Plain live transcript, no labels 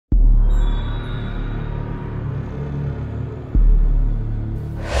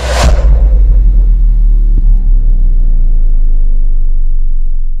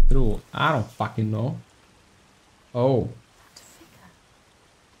I don't fucking know. Oh.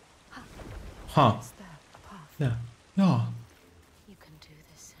 Huh. Yeah. Yeah.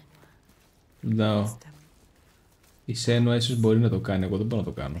 No. Η Senua ίσως μπορεί να το κάνει, εγώ δεν μπορώ να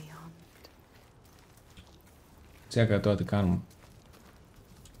το κάνω. Τσέκα τώρα τι κάνουμε.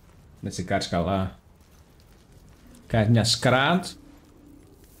 Να τσεκάρεις καλά. Κάνεις μια σκραντ.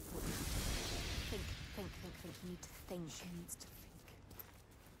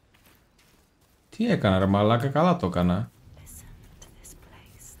 Τι έκανα ρε μαλάκα, καλά το έκανα.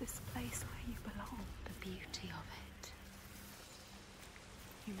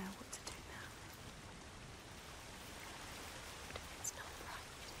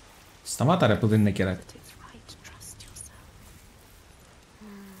 Σταμάτα ρε που δεν είναι κεράτη.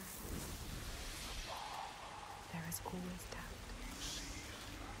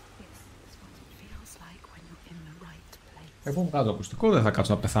 Εγώ βγάζω ακουστικό, δεν θα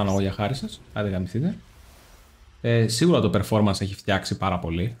κάτσω να πεθάνω εγώ για χάρη σας. Άντε γαμηθείτε. Σίγουρα το performance έχει φτιάξει πάρα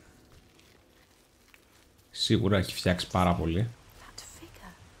πολύ. Σίγουρα έχει φτιάξει πάρα πολύ.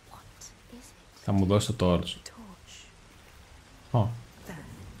 Θα μου δώσει το torch. Oh.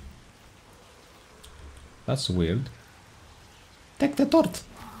 That's weird. Take the torch.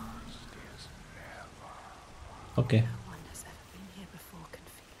 Okay.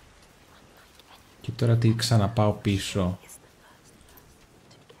 Και τώρα τι ξαναπάω πίσω.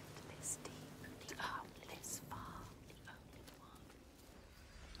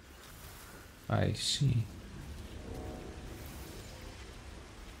 I see.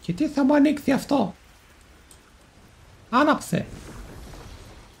 Και τι θα μου ανοίξει αυτό. Άναψε.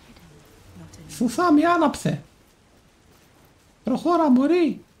 Φουφάμι άναψε. Προχώρα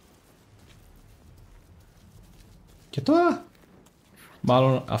μωρή. Και τώρα.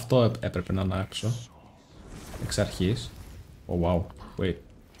 Μάλλον αυτό έπρεπε να ανάξω. Εξ αρχής. Oh wow. Wait.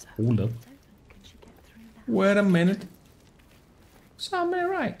 Hold up. Wait a minute. Something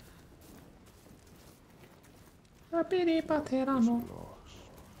right. Απειρή πατεράνο.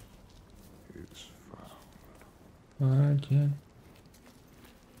 Okay.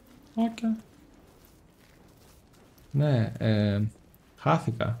 Okay. Ναι,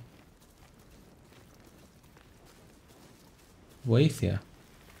 χάθηκα. Βοήθεια.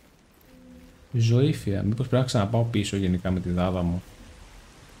 Ζωήφια. Μήπως πρέπει να ξαναπάω πίσω γενικά με τη δάδα μου.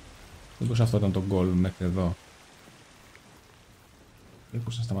 Μήπως αυτό ήταν το goal μέχρι εδώ.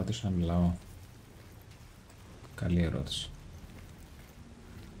 Μήπως θα σταματήσω να μιλάω. Καλή ερώτηση.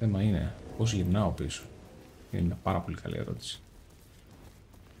 Θέμα είναι πώς γυρνάω πίσω. Είναι μια πάρα πολύ καλή ερώτηση.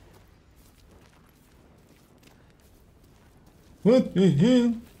 What the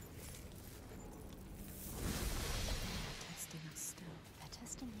hell?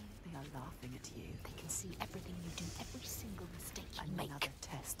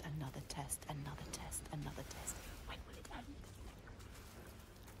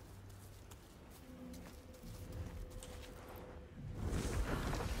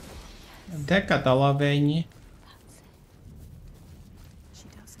 Δεν καταλαβαίνει.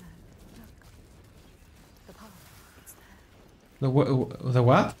 The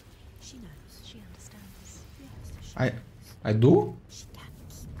what? I do?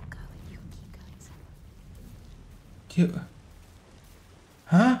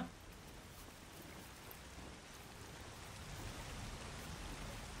 Huh?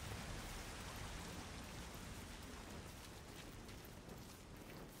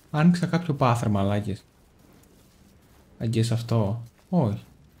 Άνοιξα κάποιο πάθρε μαλάκες. Αγγές αυτό. Όχι.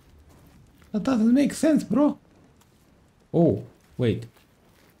 That doesn't make sense, bro. Oh, wait.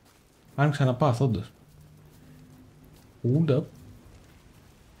 Άνοιξα ένα πάθ, όντως. Hold up.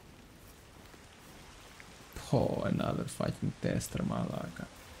 Oh, another fucking test, ρε μαλάκα.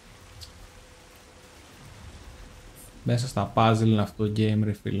 Μέσα στα puzzle είναι αυτό το game,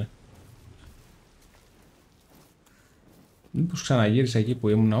 ρε φίλε. Μήπως ξαναγύρισα εκεί που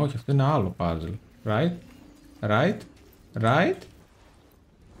ήμουν. Όχι, αυτό είναι άλλο puzzle. Right, right, right.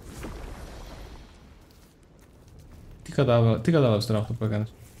 Τι κατάλαβες τώρα αυτό που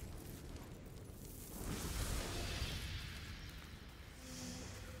έκανες.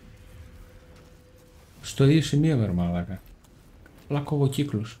 Στο ίδιο σημείο με μαλάκα. Απλά κόβω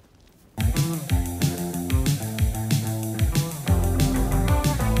κύκλους.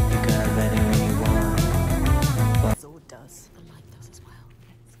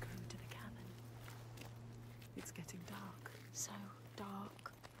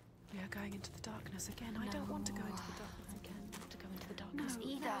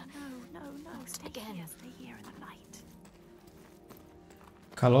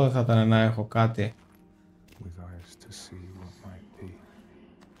 Καλό δεν θα ήταν να έχω κάτι.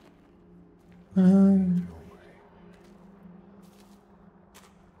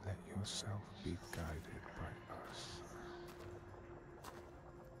 Let yourself be guided by us.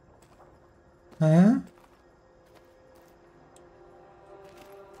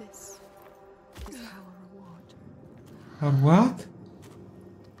 This is our reward. Or what?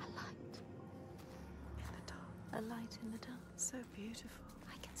 A light in the dark. A light in the dark. So beautiful.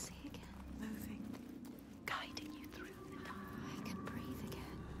 I can see again. Moving. Guiding you through the dark. I can breathe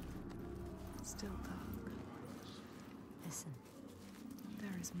again. Still dark. Listen.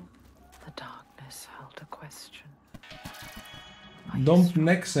 There is more. The darkness held a question. Don't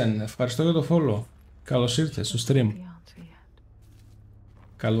Nexen, ευχαριστώ για το follow. Καλώς ήρθες στο stream.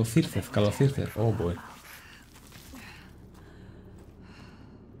 Καλώς ήρθες, καλώς ήρθες. Oh boy.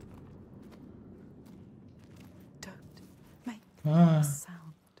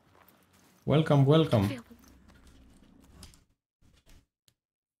 Welcome, welcome.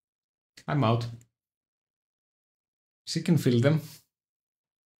 I'm out. She can feel them.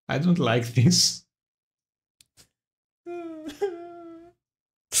 I don't like this.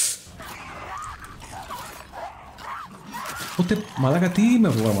 Οπότε, μαλάκα, τι είμαι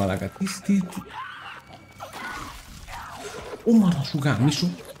εγώ, μαλάκα, τι... Ω, μαλάκα, σου γάμισου.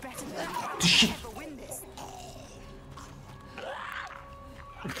 Τι shit.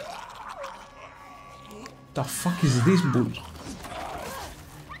 The fuck is this bull?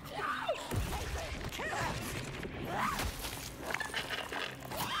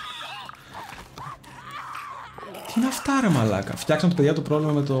 Τι είναι αυτά ρε μαλάκα. Φτιάξαν το παιδιά το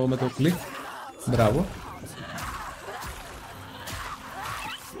πρόβλημα με το κλικ. Μπράβο.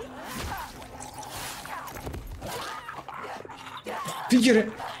 Φύγε ρε.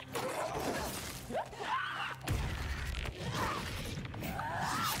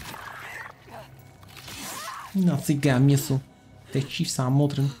 Να θυγάμιεσαι. Τέχει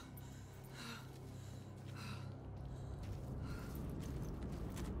σαμότριν.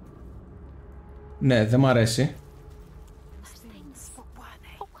 Ναι, δεν μ' αρέσει.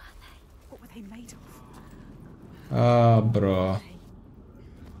 Μπρο.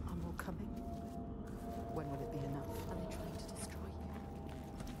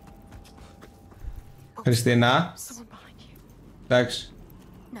 Χριστίνα. Εντάξει.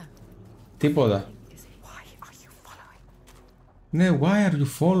 Τίποτα. Ναι, why are you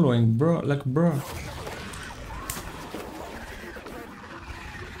following, bro? Like, bro.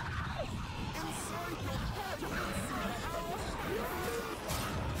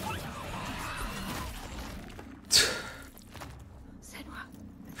 Senua.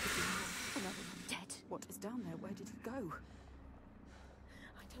 Another one dead. What is down there? Where did he go?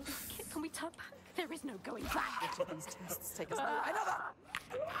 I don't like it. Can we turn back? There is no going back. These tests take us nowhere. Another.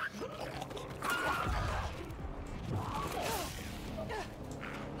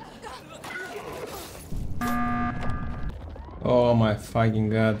 Oh my fucking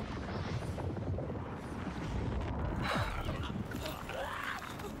god.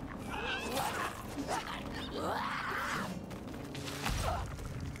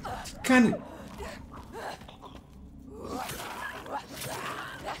 Τι κάνει?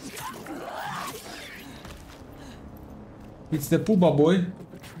 It's the Pooba boy.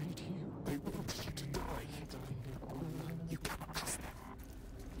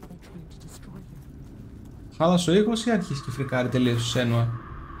 Χάλασε ο ήχος ή άρχισε και φρικάρει τελείως η Senua?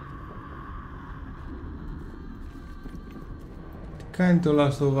 Τι κάνει το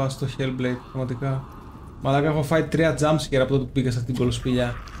λάστο στο Hellblade πραγματικά? Μαλάκα, έχω φάει 3 jumpscare από τότε που πήγα σε αυτήν την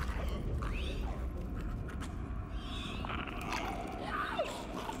κολοσπηλιά.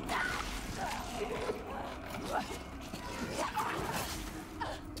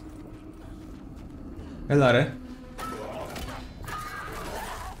 Έλα ρε.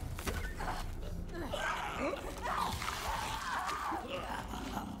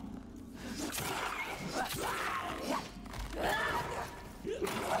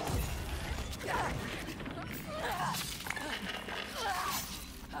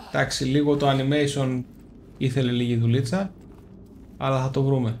 Εντάξει, λίγο το animation ήθελε λίγη δουλίτσα, αλλά θα το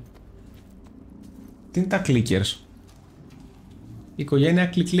βρούμε. Τι είναι τα clickers? Η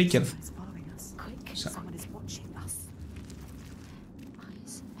οικογένεια clicker.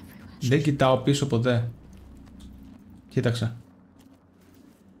 Δεν κοιτάω πίσω ποτέ. Κοίταξα.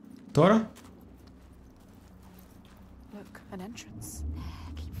 Τώρα.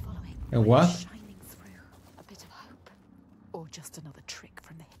 What?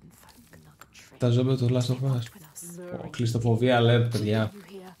 Τα ζώμπια του Last of Us. Κλειστοφοβία alert, παιδιά.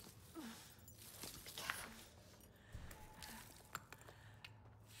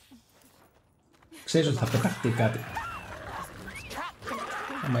 Ξέρεις ότι θα πεταχτεί κάτι.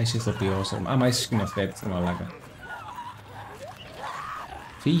 Άμα είσαι ηθοποιός, άμα είσαι σκηνοθέτης, μαλάκα.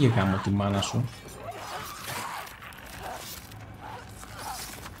 Φύγε γάμο τη μάνα σου.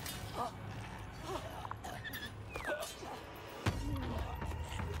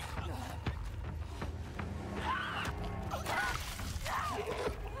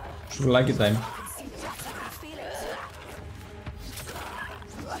 Σουβλάκι time.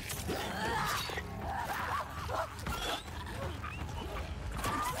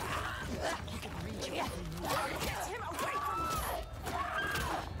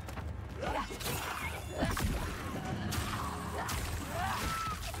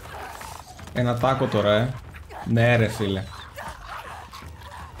 Ένα τάκο τώρα, Ναι ρε φίλε.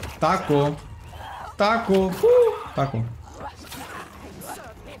 Τάκο. Τάκο. Τάκο.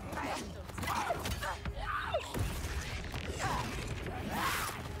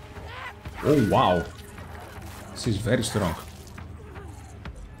 Oh wow. She's very strong.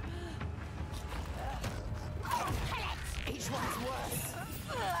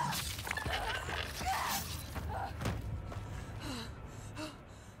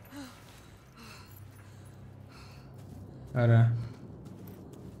 Άρα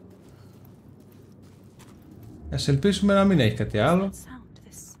ας ελπίσουμε να μην έχει κάτι άλλο.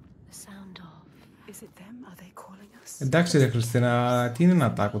 Εντάξει ρε Χριστίνα, τι είναι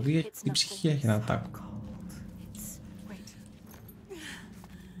ένα τάκο, τι ψυχή έχει ένα τάκο.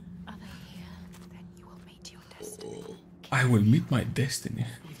 I will meet my destiny.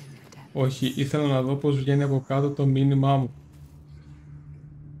 Όχι, ήθελα να δω πως βγαίνει από κάτω το μήνυμά μου.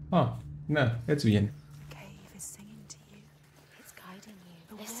 Α, ναι, έτσι βγαίνει.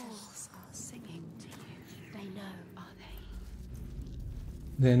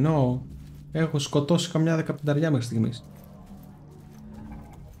 Δεν εννοώ. Έχω σκοτώσει καμιά 15 μέχρι στιγμής.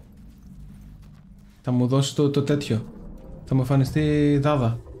 Θα μου δώσει το τέτοιο. Θα μου εμφανιστεί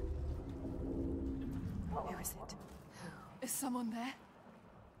δάδα.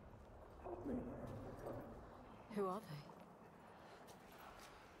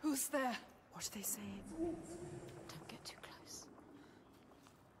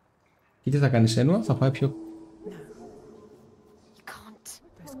 Και τι θα κάνει Senua, θα πάει πιο...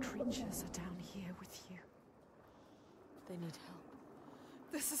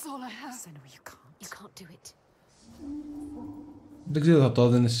 Δεν ξέρω, θα το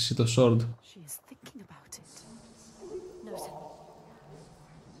έδινες εσύ το sword.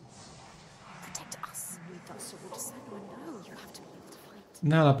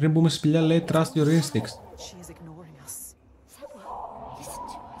 Ναι, αλλά πριν μπούμε στη σπηλιά λέει trust your instincts.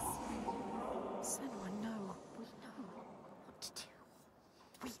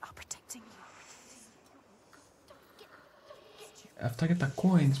 Αυτά για τα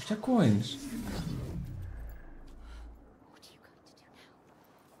coins, ποια coins?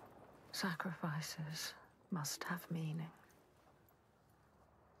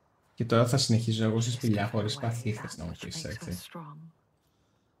 Και τώρα θα συνεχίζω εγώ στη σπηλιά χωρίς παθήθες να μου πεις έτσι.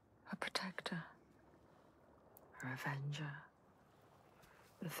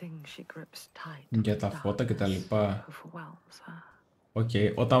 Για τα φώτα και τα λοιπά. Οκ,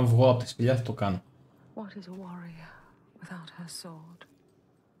 όταν βγω από τη σπηλιά θα το κάνω. Without her sword,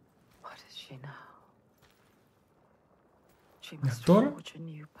 what is she now? She must forge a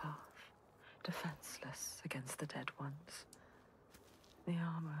new path, defenseless against the dead ones. The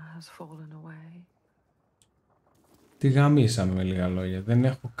armor has fallen away. Τι γαμίσαμε με λίγα λόγια, δεν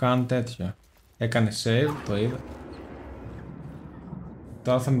έχω καν τέτοιο. Έκανε save, το είδα.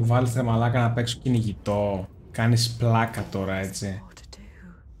 Τώρα θα με βάλεις ρε μαλάκα να παίξω κυνηγητό. Κάνεις πλάκα τώρα έτσι.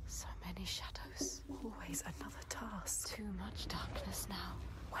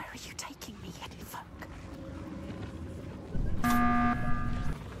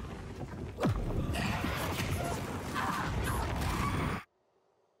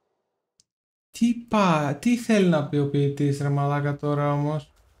 Τι θέλει να πει ο ποιητής ρε μαλάκα τώρα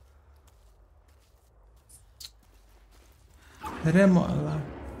όμως? Ρε μαλάκα.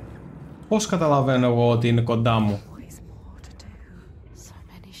 Πώς καταλαβαίνω εγώ ότι είναι κοντά μου?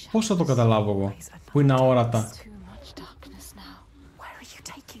 Πώς θα το καταλάβω εγώ που είναι αόρατα?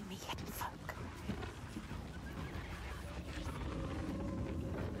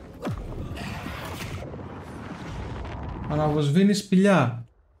 Αναβοσβήνει σπηλιά.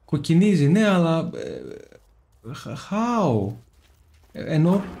 Κοκκινίζει, ναι, αλλά... How?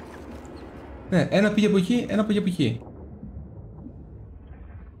 Ενώ... Ναι, ένα πήγε από εκεί, ένα πήγε από εκεί.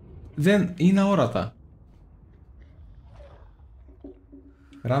 Δεν είναι αόρατα.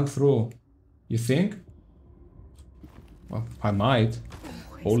 Run through. You think? Well, I might.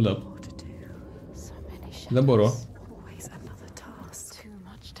 Hold up. Δεν μπορώ.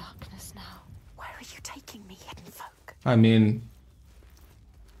 I mean...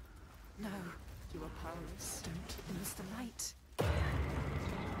 No, you are powerless. Don't lose the light.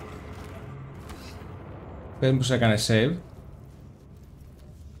 Πες μου πως έκανε save.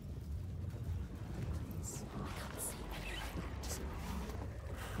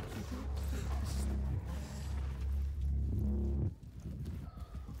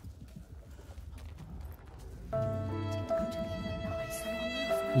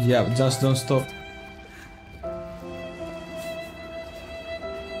 Yeah, just don't stop.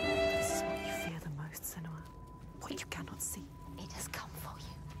 This is what you fear the most, Senua. What you cannot see. It has come for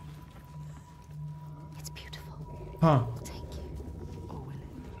you. It's beautiful. Huh. It will take you. Or will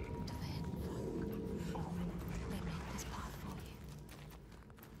it? To the hidden folk. Or will they make this path for you?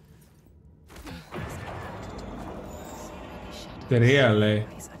 Really?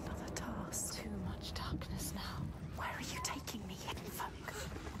 Is another task. Too much darkness now. Where are you taking me, hidden folk?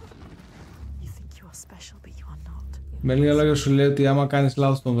 You think you are special, but you are not. Με λίγα λόγια σου λέει ότι άμα κάνεις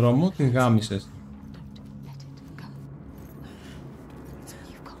λάθος στον δρόμο, την γάμισες. Don't let it go. So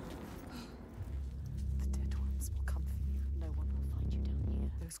you've got. The dead ones will come for you. No one will find you down here.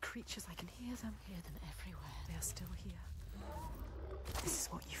 Those creatures, I can hear them. Hear them everywhere. They are still here. This is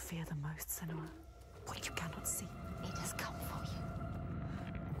what you fear the most, Senua. What you cannot see. It has come for you.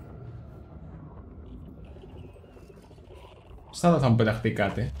 Στάτα θα μου πεταχτεί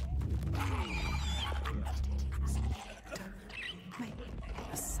κάτι.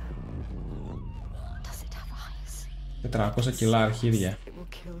 Does it have eyes? 400 κιλά αρχίδια. It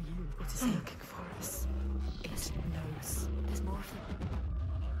will kill you. It is looking for us. It knows. There's more of them.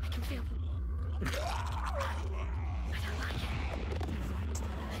 I can feel them. I don't like it. Right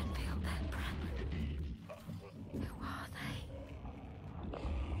there. I can feel their breath. Who are they?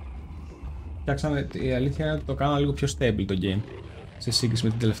 Φτιάξανε, η αλήθεια είναι ότι το κάνα λίγο πιο stable το game σε σύγκριση με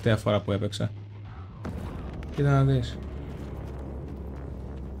την τελευταία φορά που έπαιξα. Κοίτα να δεις.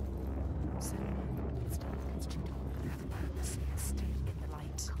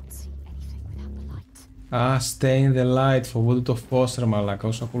 Α, stay in the light, φοβούνται το φως ρε μαλάκα,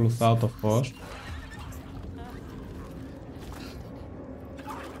 όσο ακολουθάω το φως.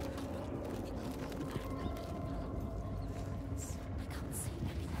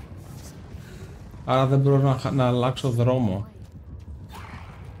 Άρα δεν μπορώ να αλλάξω δρόμο.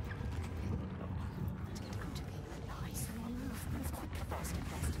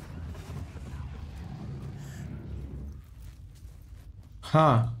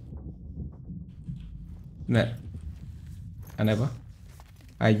 Χα. Ναι. Ανέβα.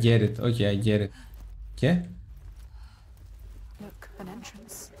 I get it. Okay, I get it. Και? Look, an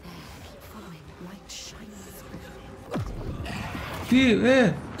entrance. Keep following. Light shining through.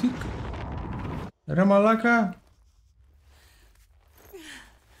 Τι. Ρε μαλάκα.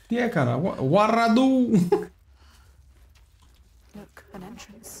 Τι έκανα? Wharadu. Look, an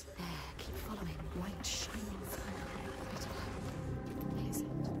entrance. There, keep following. Light shining through. Is it?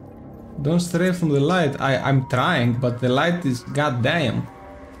 Don't stray from the light. I'm trying, but the light is goddamn.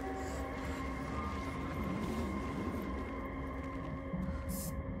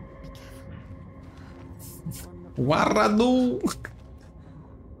 Wharadu.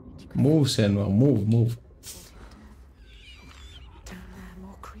 Move, Senua, move. Down there,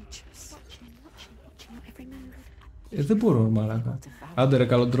 more creatures. Watching out every move. Δεν μπορώ, μαλάκα. Άντε ρε,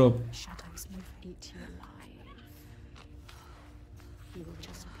 καλό drop. Shadows move, eat you alive. You will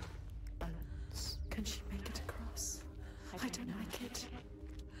just be bones. Can she make it across? I don't like it.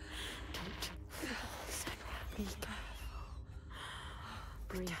 Don't. Be careful.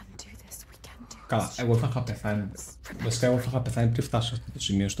 We can do this. We can do this. Καλά, εγώ θα είχα πεθάνει. Βασικά, εγώ θα είχα πεθάνει πριν φτάσω σε αυτό το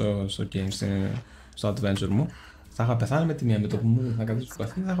σημείο στο game, στο adventure μου. Θα είχα πεθάνει με τη μία, με το που μου θα καθίσω στο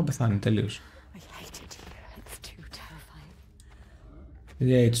βαθύ, θα είχα πεθάνει τελείως. I hate it here. It's too terrifying.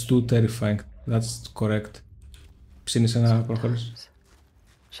 Yeah, it's too terrifying. That's correct. Ψήνεις να προχωρήσεις.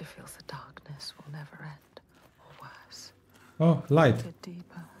 She feels the darkness will never end, or worse. Oh, light. Get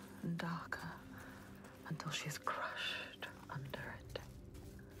deeper and darker until she is crushed under it.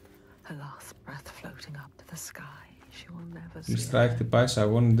 Her last breath floating up to the sky. She will never see Μιστρά χτυπάει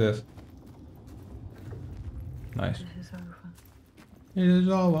αγώνι death. Nice. it is over. It is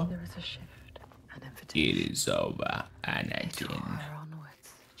over. There is a shift, an invitation. It is over, They Anakin. draw her onwards,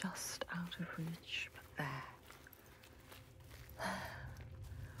 just out of reach, but there.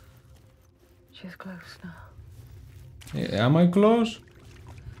 She is close now. Am I close?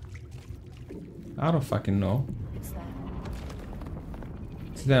 I don't fucking know. It's there.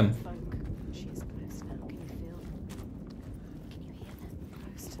 It's them. Folk. She is close now. Can you feel them? Can you hear them?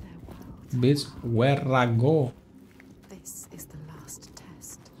 Close to their world. Bitch, where I go? This is the last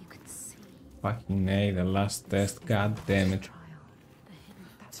test. You can see Fucking A, the last test, god damn it.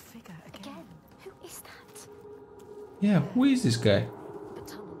 That figure again. Who is that? Yeah, who is this guy? The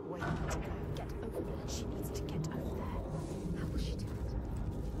tunnel waiting to go. Get over there. She needs to get over there. How will she do it?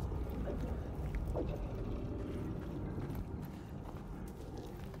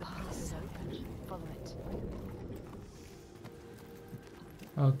 The path is open. Follow it.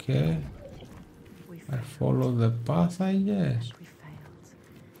 Okay, We I failed. follow the path, I guess. We failed.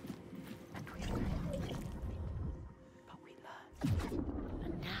 And we failed. But we learned.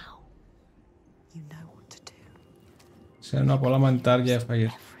 And now you know what to do. Senua, πολλά μανιτάρια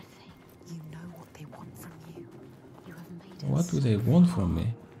έφαγες. Everything. You know what they want from you. You have made it. What do they want from me?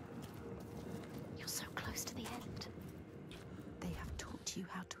 You're so close to the end. They have taught you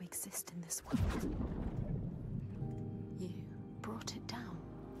how to exist in this world. You brought it down.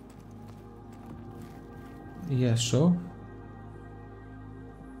 Yeah, so?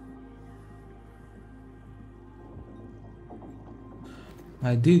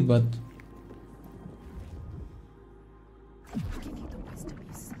 I did, but... Give you the wisdom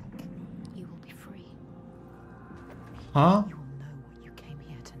you seek. You will be free. Huh? You will know what you came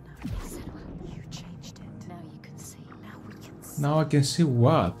here to know. Senua, you changed it. Now you can see. Now we can see. Now I can see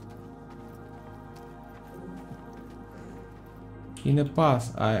what? In a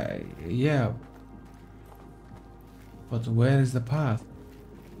path, yeah. But where is the path?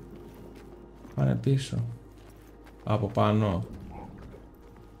 Πάνε πίσω. Από πάνω.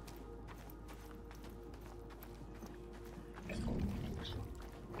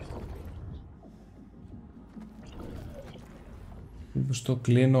 Μήπως το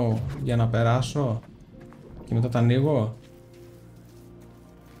κλείνω για να περάσω και μετά τα ανοίγω.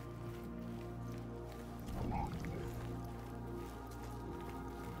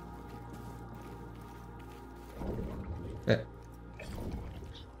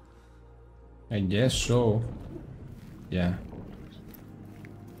 I guess so. Yeah.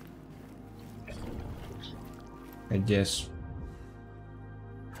 I guess.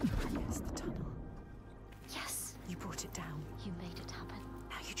 Yes, the tunnel. Yes, you brought it down. You made it happen.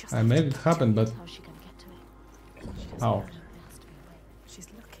 Now you just. I made it happen, but How's she gonna get to it? how? There has to be a way. She's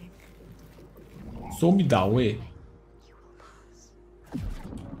looking. Show me that way. You will pass. You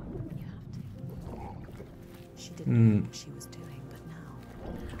have to. She didn't Hmm. know what she was doing, but now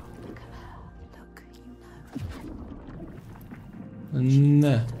look at her. Look, you know.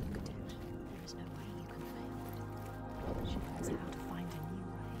 Ναι. There is no way you can fail. She knows how to find a new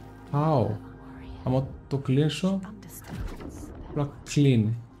way. How? Don't worry. Άμα το κλείσω, Understands. απλά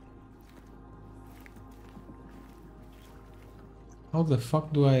κλείνει. How the fuck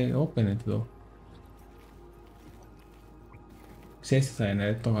do I open it though? Ξέρεις τι θα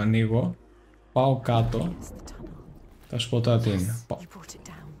είναι, το ανοίγω, πάω κάτω, It's the tunnel. θα σου πω τώρα τι είναι. You brought it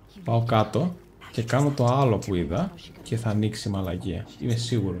down. Πάω κάτω και κάνω το άλλο που είδα και θα ανοίξει η μαλακία. Είμαι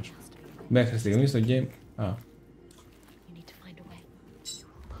σίγουρος. Μέχρι στιγμή στο game... Α, You need to find a way. You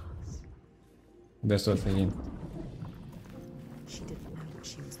will pass. δες τώρα τι θα γίνει. She didn't know what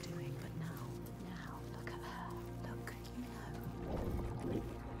she was doing, but now look at her. Look, you know.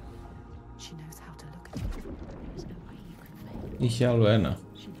 She knows how to look at it. There is no way you can fail. Είχε άλλο ένα.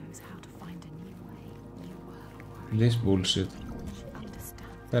 She knows how to find a new way. You were worried. This bullshit. She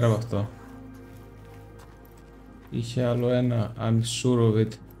understands. Πέρα από αυτό. Είχε άλλο ένα. I'm sure of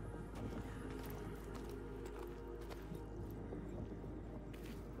it.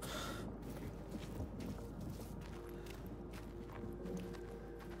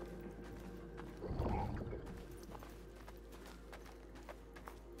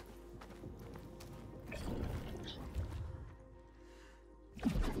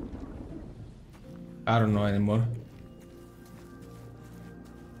 I don't know anymore.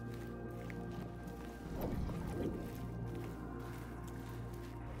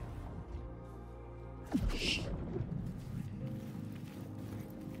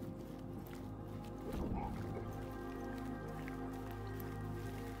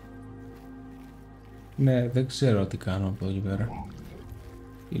 Ναι, δεν ξέρω τι κάνω από εδώ και πέρα.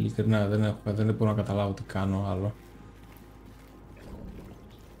 Ειλικρινά δεν μπορώ να καταλάβω τι κάνω άλλο.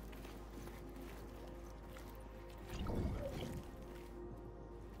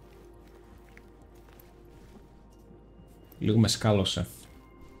 Λίγο με σκάλωσε.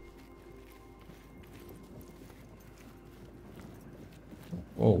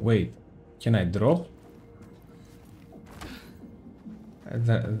 Oh, wait. Can I drop?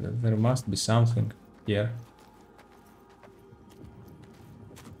 There must be something here.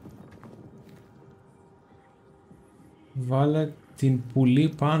 Βάλε την πουλή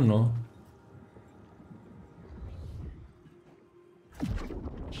πάνω.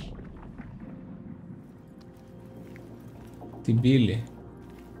 στην πύλη.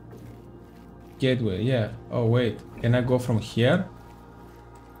 Gateway, yeah. Oh wait, can I go from here?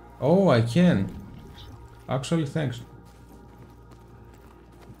 Oh, I can. Actually, thanks.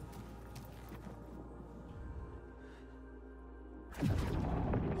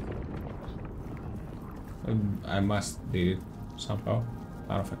 I must do it somehow.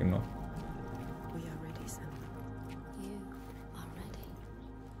 I don't fucking know. We are ready, Senua. You are ready.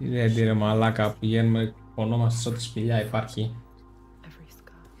 Είναι έντυρε μαλάκα, πηγαίνουμε, πονόμαστε σε ό,τι σπηλιά υπάρχει. Every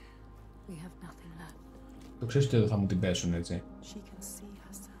scar. We have nothing left. Το ξέρεις ότι εδώ θα μου την πέσουν, έτσι. She can see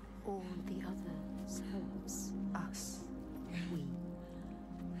herself. All the other selves. Us. We.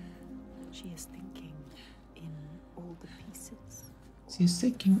 She is thinking in all the pieces. She's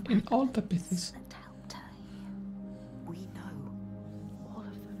thinking in all the pieces. And helped her here. We know all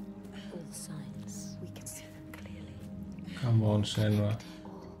of them. All the signs. We can see them clearly. Come on, Senua.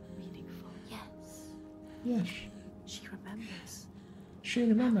 All meaningful. Yes. Yes. She remembers. She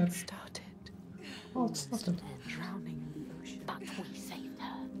remembers. It started. Oh, it started. Drowning in the ocean. But we saved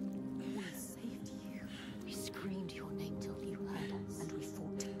her. We saved you. We screamed your name till you heard us. And we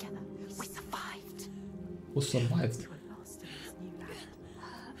fought together. We survived. Who survived? You were lost in this new land.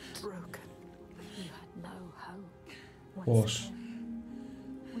 Hurt. Broken. You had no hope. Πώς?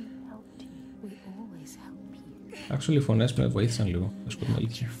 We helped you. We always help you. Actually, οι φωνές με βοήθησαν λίγο. Να σου πω την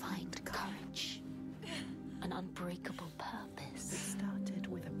αλήθεια. You find courage. An unbreakable purpose. It started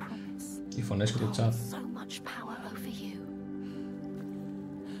with a promise. Οι φωνές και το chat. So much power over you.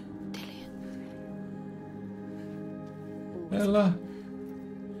 Dillian. Έλα.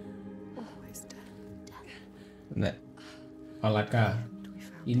 Always dead. Ναι. Μαλακά.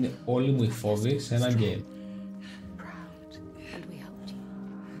 Είναι όλοι μου οι φόβοι σε ένα game. Proud. And we helped you.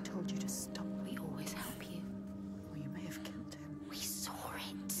 We told you to stop. We always help you. Or you may have killed him. We saw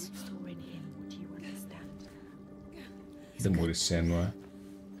it. We saw in him what you understand. Δεν μπορεί Senua.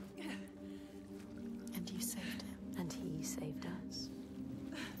 And you saved him. And he saved us.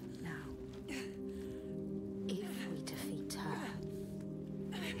 Now, if we defeat her,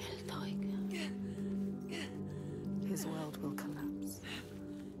 his world will collapse.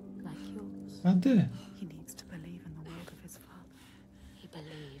 Like yours. Άντε. He needs to believe in the world of his father. He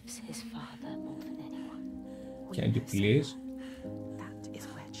believes his father more than anyone. Can you please? That is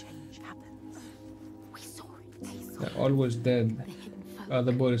where change happens. We saw it. They're always dead. The hidden folk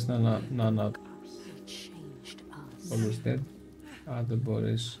Δεν μπορείς να who changed us. always dead. Δεν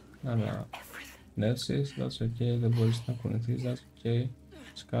μπορείς να Everything. νεύσεις. That's okay. Δεν μπορείς να κουνηθείς. That's okay.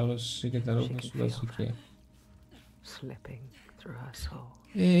 Σκάλωσες εσύ και τα ρούχα σου. That's okay. Slipping through her soul,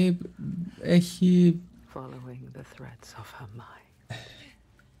 Έχει following the threads of her mind.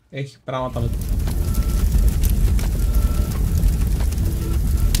 Έχει πράγματα με